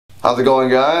How's it going,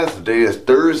 guys? Today is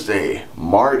Thursday,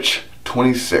 March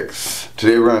 26th.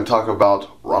 Today we're going to talk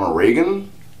about Ronald Reagan,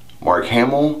 Mark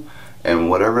Hamill, and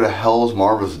whatever the hell's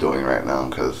Marvel's doing right now,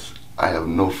 because I have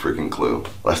no freaking clue.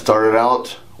 Let's start it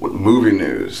out with movie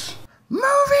news. Movie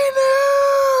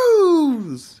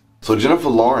news! So Jennifer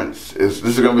Lawrence, this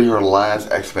is going to be her last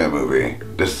X-Men movie.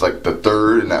 This is like the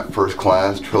third in that First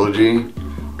Class trilogy,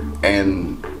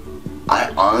 and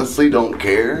I honestly don't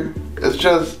care. It's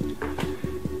just,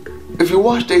 if you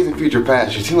watch Days of Future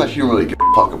Past, you seem like you don't really give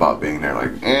a fuck about being there.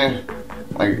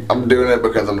 Like I'm doing it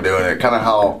because I'm doing it. Kind of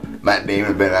how Matt Damon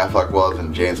and Ben Affleck was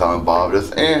in Jay and Silent Bob.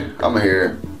 Just, I'm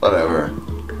here, whatever.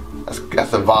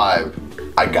 That's the vibe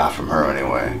I got from her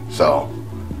anyway. So,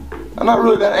 I'm not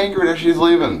really that angry that she's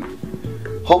leaving.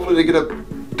 Hopefully they get a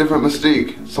different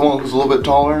Mystique. Someone who's a little bit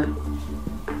taller.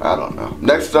 I don't know.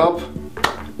 Next up,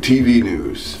 TV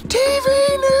news.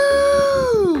 TV news!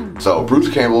 So,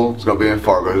 Bruce Campbell is going to be in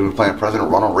Fargo. He's going to be playing President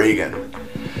Ronald Reagan.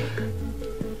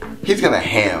 He's going to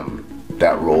ham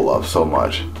that role up so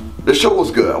much. The show was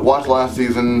good. I watched last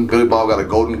season. Billy Bob got a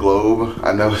Golden Globe.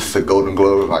 I know it's a Golden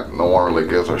Globe. Like, no one really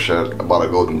gives a shit about a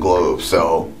Golden Globe.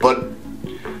 So, but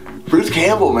Bruce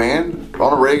Campbell, man.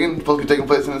 Ronald Reagan, supposed to be taking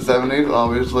place in the 70s,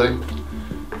 obviously.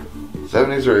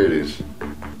 70s or 80s.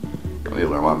 I need to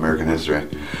learn my American history.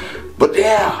 But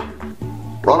yeah,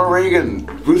 Ronald Reagan,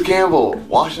 Bruce Campbell,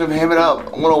 watching him ham it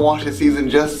up. I'm gonna watch this season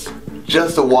just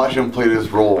to watch him play this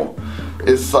role.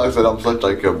 It sucks that I'm such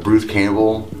like a Bruce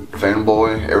Campbell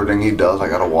fanboy. Everything he does I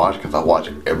gotta watch because I watch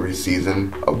every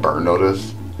season of Burn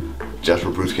Notice just for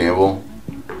Bruce Campbell.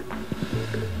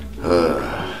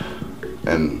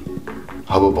 And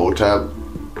Hubba Botap,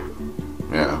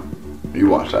 yeah, you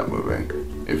watch that movie.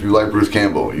 If you like Bruce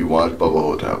Campbell, you watch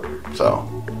Bubba Hotep. So.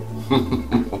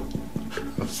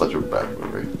 That's such a bad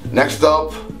movie. Next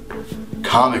up,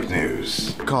 comic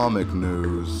news. Comic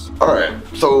news. Alright,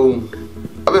 so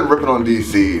I've been ripping on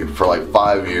DC for like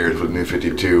 5 years with New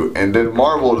 52, and then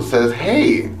Marvel says,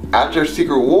 hey, after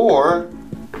Secret War,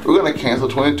 we're gonna cancel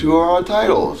 22 of our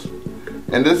titles.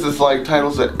 And this is like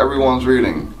titles that everyone's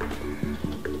reading.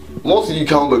 Most of you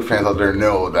comic book fans out there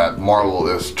know that Marvel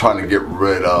is trying to get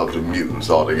rid of the mutants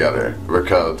altogether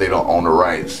because they don't own the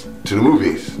rights to the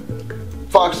movies.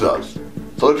 Fox does.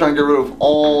 So they're trying to get rid of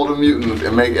all the mutants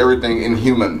and make everything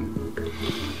inhuman.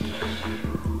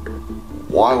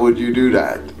 Why would you do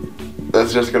that?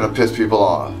 That's just gonna piss people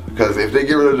off. Because if they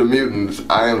get rid of the mutants,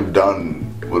 I am done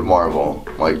with Marvel.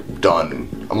 Like, done.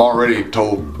 I'm already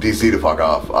told DC to fuck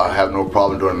off. I have no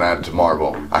problem doing that to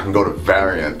Marvel. I can go to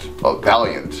Valiant. I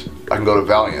can go to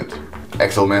Valiant.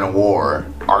 X-O-Man of War.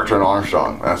 Archer and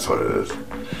Armstrong. That's what it is.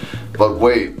 But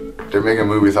wait, they're making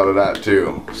movies out of that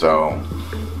too. So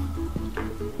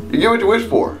you get what you wish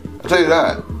for. I'll tell you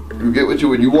that. You get what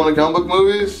you want in comic book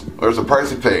movies, there's a price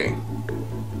to pay.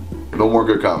 No more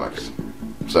good comics.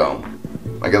 So,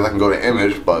 I guess I can go to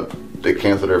Image, but they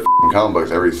cancel their comic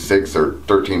books every 6 or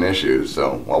 13 issues,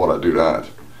 so why would I do that?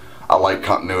 I like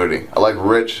continuity. I like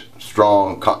rich,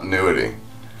 strong continuity.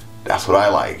 That's what I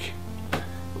like.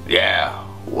 Yeah,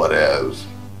 whatevs.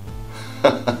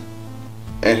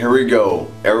 And here we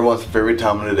go. Everyone's favorite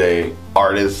time of the day,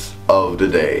 artist of the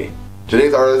day.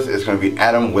 Today's artist is going to be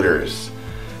Adam Winters.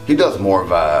 He does more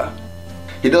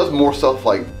stuff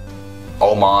like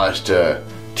homage to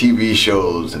TV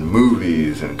shows and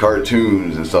movies and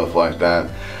cartoons and stuff like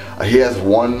that. He has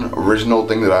one original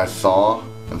thing that I saw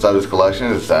inside his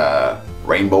collection. It's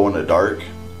Rainbow in the Dark,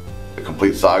 the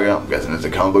complete saga. I'm guessing it's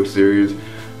a comic book series.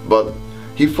 But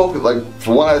he focused, like,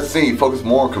 from what I've seen, he focused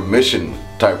more on commission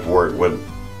type work with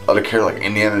other characters like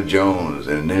Indiana Jones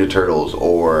and Ninja Turtles,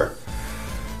 or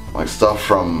like stuff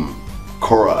from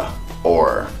Korra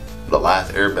or The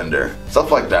Last Airbender, stuff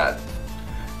like that.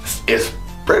 It's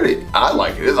pretty, I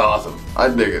like it, it's awesome, I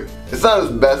dig it. It's not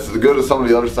as good as some of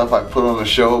the other stuff I put on the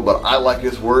show, but I like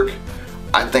his work.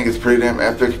 I think it's pretty damn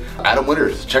epic. Adam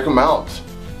Winters, check him out.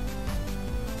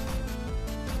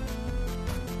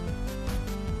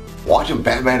 Watching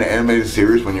Batman the Animated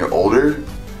Series when you're older,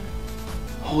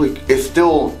 holy, it's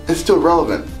still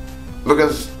relevant.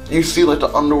 Because you see like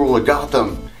the underworld of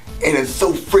Gotham, and it's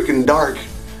so freaking dark.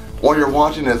 While you're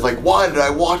watching it, it's like, why did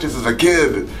I watch this as a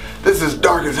kid? This is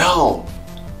dark as hell.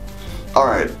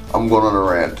 Alright, I'm going on a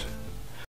rant.